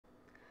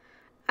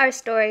Our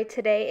story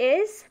today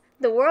is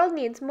The World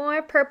Needs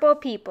More Purple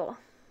People.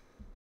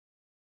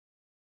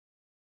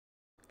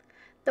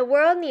 The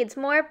World Needs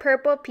More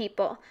Purple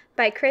People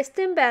by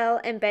Kristin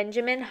and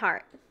Benjamin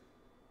Hart.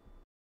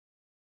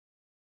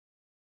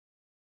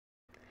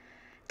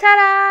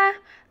 Ta-da!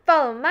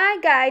 Follow my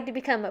guide to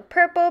become a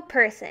purple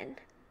person.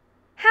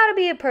 How to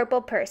be a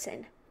purple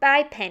person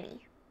by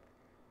Penny.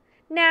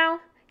 Now,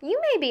 you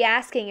may be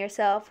asking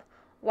yourself,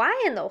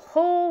 why in the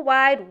whole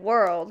wide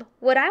world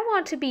would I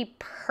want to be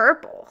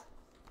purple?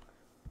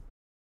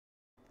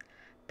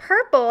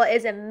 Purple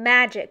is a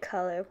magic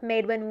color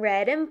made when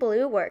red and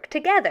blue work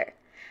together.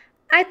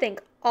 I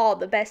think all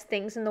the best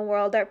things in the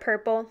world are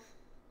purple.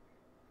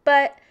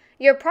 But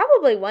you're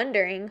probably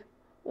wondering,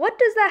 what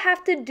does that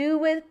have to do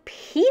with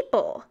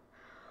people?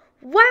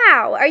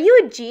 Wow, are you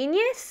a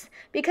genius?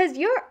 Because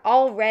you're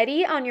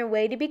already on your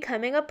way to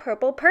becoming a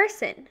purple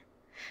person.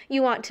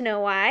 You want to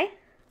know why?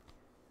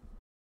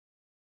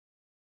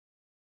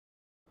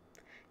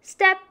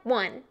 Step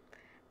 1.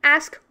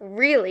 Ask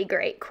really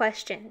great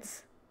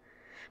questions.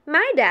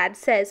 My dad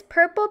says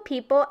purple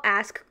people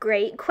ask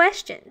great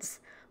questions.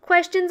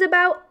 Questions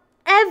about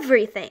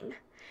everything.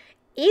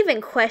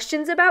 Even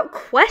questions about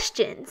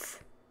questions.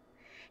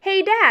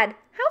 Hey Dad,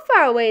 how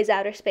far away is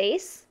outer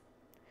space?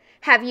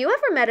 Have you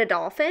ever met a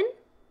dolphin?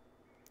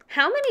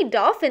 How many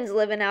dolphins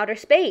live in outer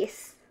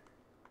space?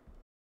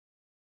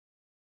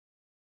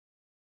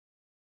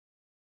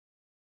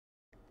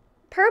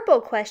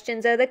 Purple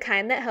questions are the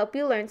kind that help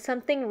you learn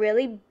something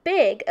really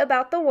big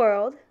about the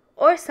world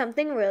or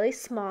something really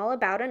small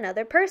about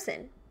another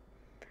person.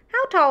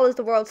 How tall is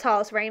the world's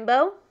tallest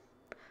rainbow?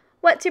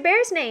 What's your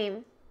bear's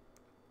name?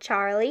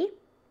 Charlie.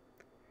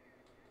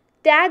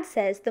 Dad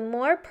says the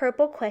more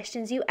purple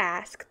questions you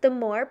ask, the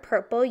more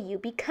purple you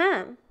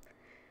become.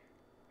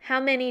 How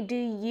many do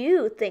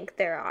you think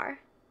there are?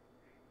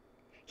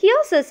 He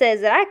also says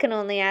that I can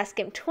only ask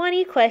him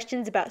 20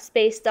 questions about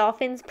space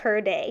dolphins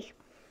per day.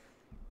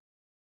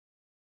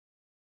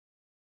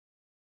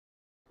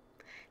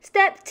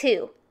 Step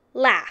 2.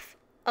 Laugh.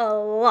 A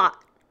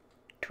lot.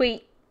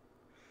 Tweet.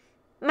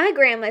 My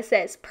grandma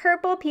says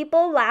purple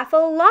people laugh a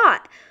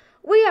lot.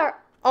 We are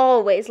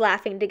always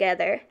laughing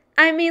together.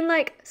 I mean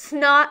like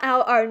snot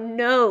out our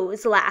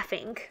nose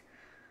laughing.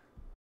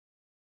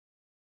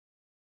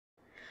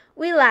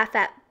 We laugh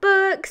at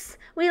books.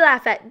 We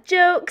laugh at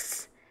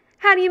jokes.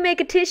 How do you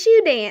make a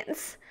tissue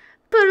dance?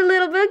 Put a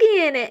little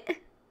boogie in it.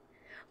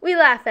 We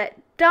laugh at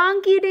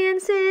donkey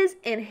dances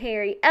and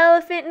hairy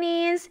elephant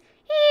knees.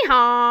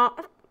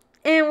 Hee-haw!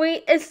 And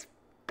we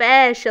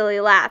especially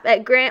laugh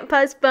at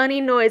Grandpa's funny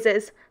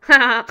noises.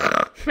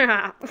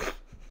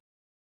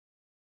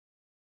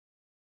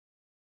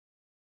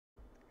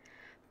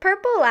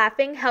 Purple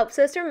laughing helps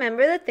us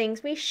remember the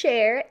things we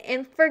share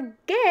and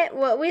forget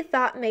what we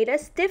thought made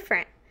us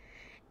different.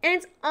 And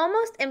it's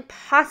almost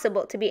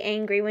impossible to be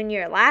angry when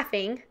you're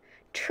laughing.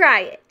 Try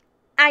it.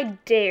 I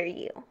dare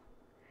you.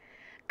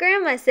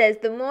 Grandma says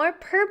the more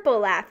purple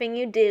laughing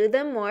you do,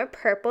 the more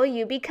purple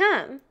you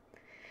become.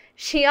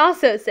 She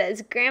also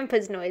says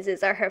Grandpa's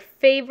noises are her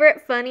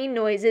favorite funny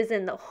noises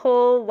in the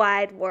whole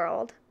wide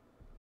world.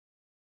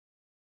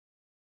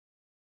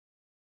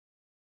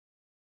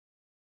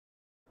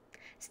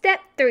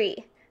 Step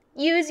 3.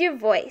 Use your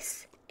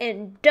voice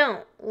and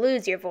don't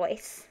lose your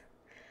voice.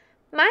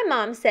 My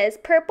mom says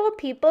purple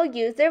people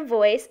use their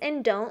voice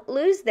and don't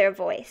lose their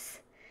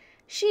voice.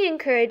 She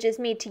encourages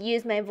me to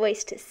use my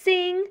voice to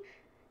sing,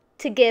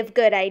 to give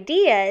good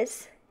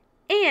ideas,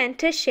 and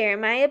to share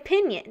my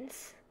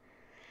opinions.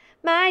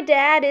 My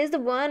dad is the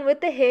one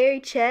with the hairy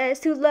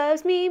chest who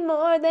loves me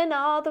more than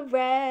all the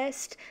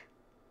rest.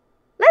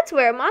 Let's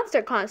wear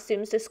monster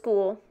costumes to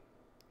school.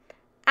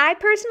 I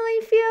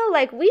personally feel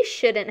like we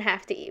shouldn't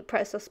have to eat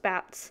Brussels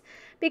sprouts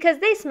because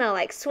they smell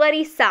like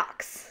sweaty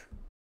socks.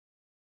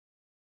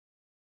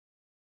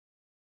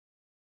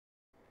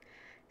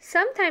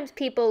 Sometimes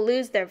people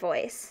lose their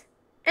voice,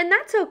 and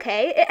that's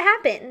okay, it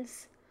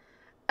happens.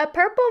 A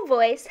purple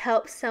voice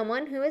helps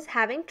someone who is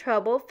having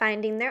trouble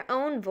finding their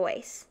own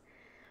voice.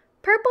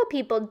 Purple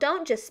people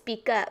don't just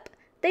speak up,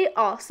 they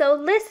also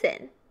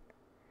listen.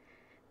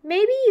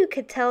 Maybe you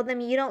could tell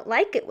them you don't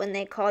like it when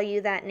they call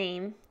you that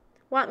name.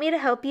 Want me to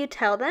help you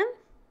tell them?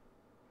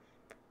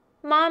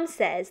 Mom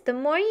says the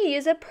more you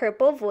use a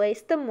purple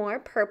voice, the more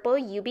purple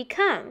you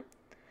become.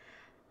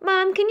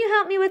 Mom, can you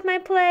help me with my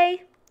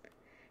play?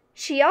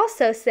 She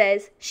also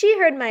says she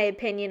heard my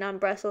opinion on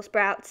Brussels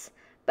sprouts,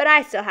 but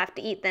I still have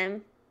to eat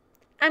them.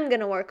 I'm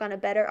going to work on a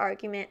better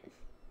argument.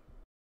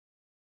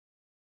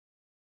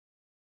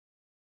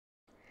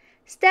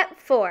 Step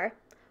 4.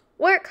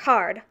 Work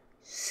hard.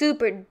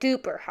 Super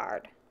duper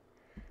hard.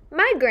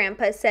 My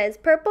grandpa says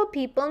purple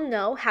people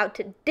know how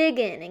to dig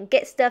in and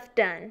get stuff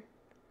done.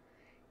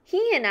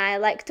 He and I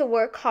like to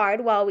work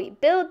hard while we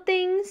build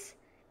things,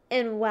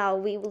 and while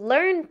we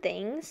learn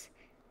things,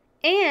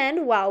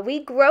 and while we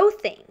grow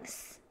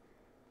things.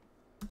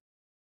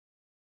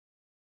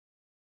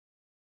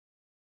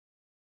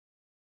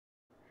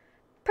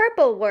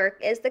 Purple work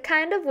is the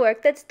kind of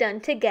work that's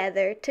done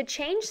together to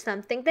change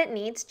something that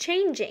needs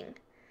changing.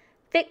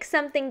 fix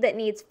something that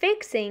needs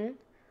fixing,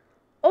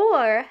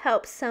 or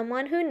help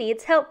someone who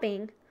needs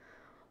helping.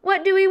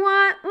 What do we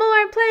want?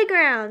 More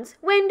playgrounds.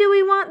 When do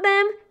we want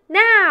them?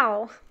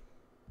 Now!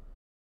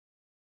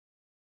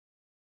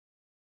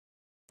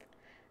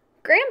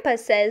 Grandpa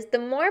says the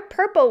more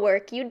purple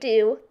work you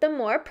do, the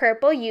more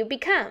purple you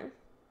become.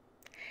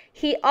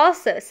 He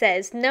also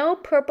says no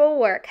purple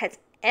work has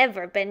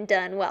ever been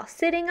done while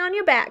sitting on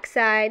your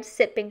backside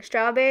sipping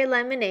strawberry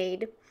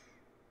lemonade.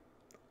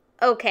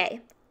 Okay,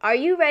 are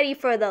you ready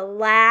for the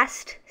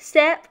last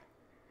step?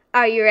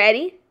 Are you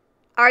ready?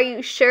 Are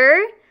you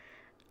sure?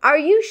 Are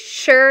you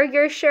sure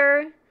you're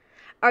sure?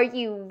 Are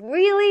you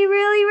really,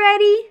 really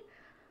ready?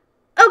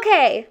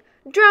 Okay,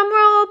 drum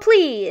roll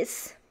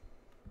please.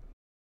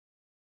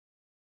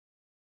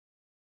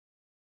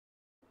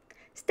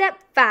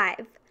 Step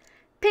 5.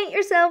 Paint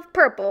yourself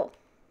purple.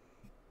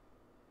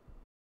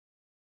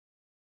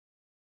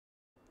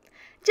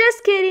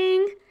 Just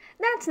kidding!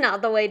 That's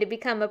not the way to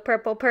become a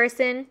purple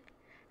person.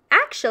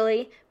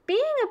 Actually,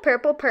 being a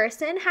purple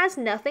person has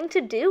nothing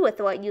to do with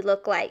what you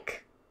look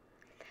like.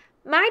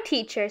 My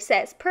teacher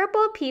says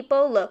purple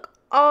people look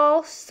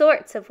all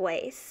sorts of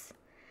ways.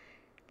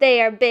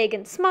 They are big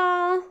and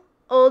small,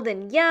 old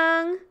and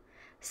young.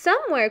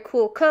 Some wear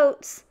cool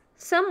coats,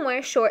 some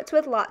wear shorts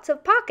with lots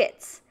of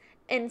pockets,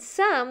 and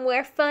some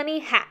wear funny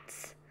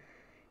hats.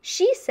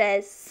 She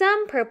says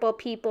some purple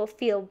people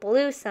feel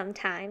blue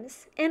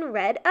sometimes and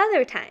red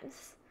other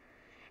times.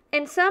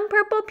 And some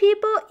purple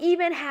people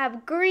even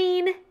have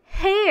green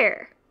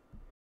hair.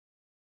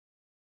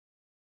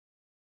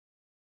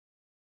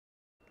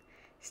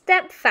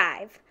 Step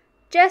 5.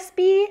 Just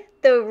be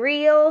the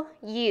real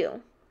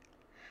you.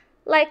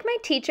 Like my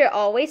teacher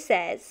always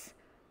says,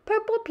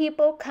 purple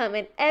people come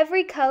in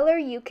every color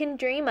you can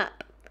dream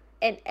up,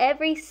 and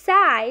every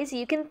size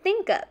you can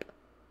think up.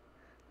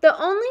 The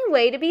only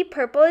way to be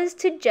purple is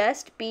to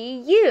just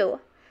be you,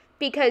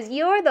 because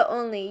you're the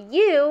only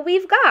you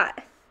we've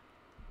got.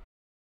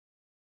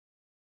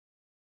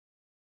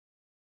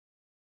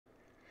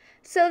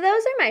 So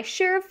those are my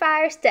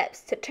surefire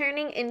steps to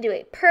turning into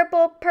a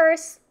purple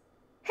purse.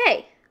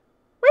 Hey,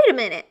 wait a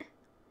minute.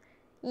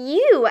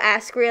 You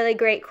ask really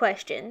great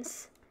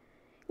questions.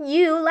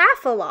 You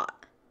laugh a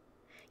lot.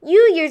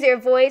 You use your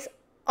voice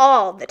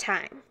all the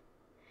time.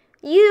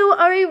 You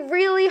are a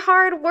really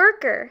hard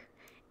worker.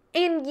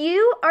 And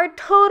you are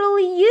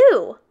totally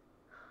you.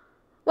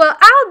 Well,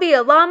 I'll be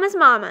a llama's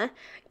mama.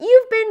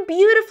 You've been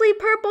beautifully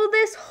purple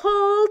this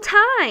whole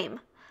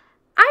time.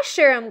 I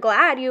sure am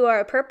glad you are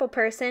a purple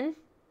person.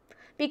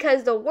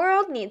 Because the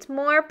world needs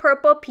more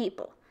purple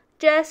people.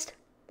 Just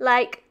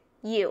like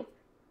you.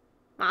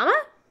 Mama?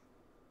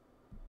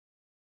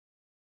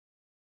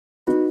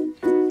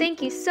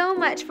 Thank you so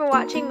much for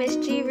watching Miss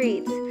G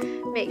Reads.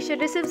 Make sure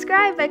to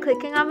subscribe by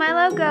clicking on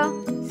my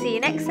logo. See you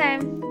next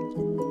time.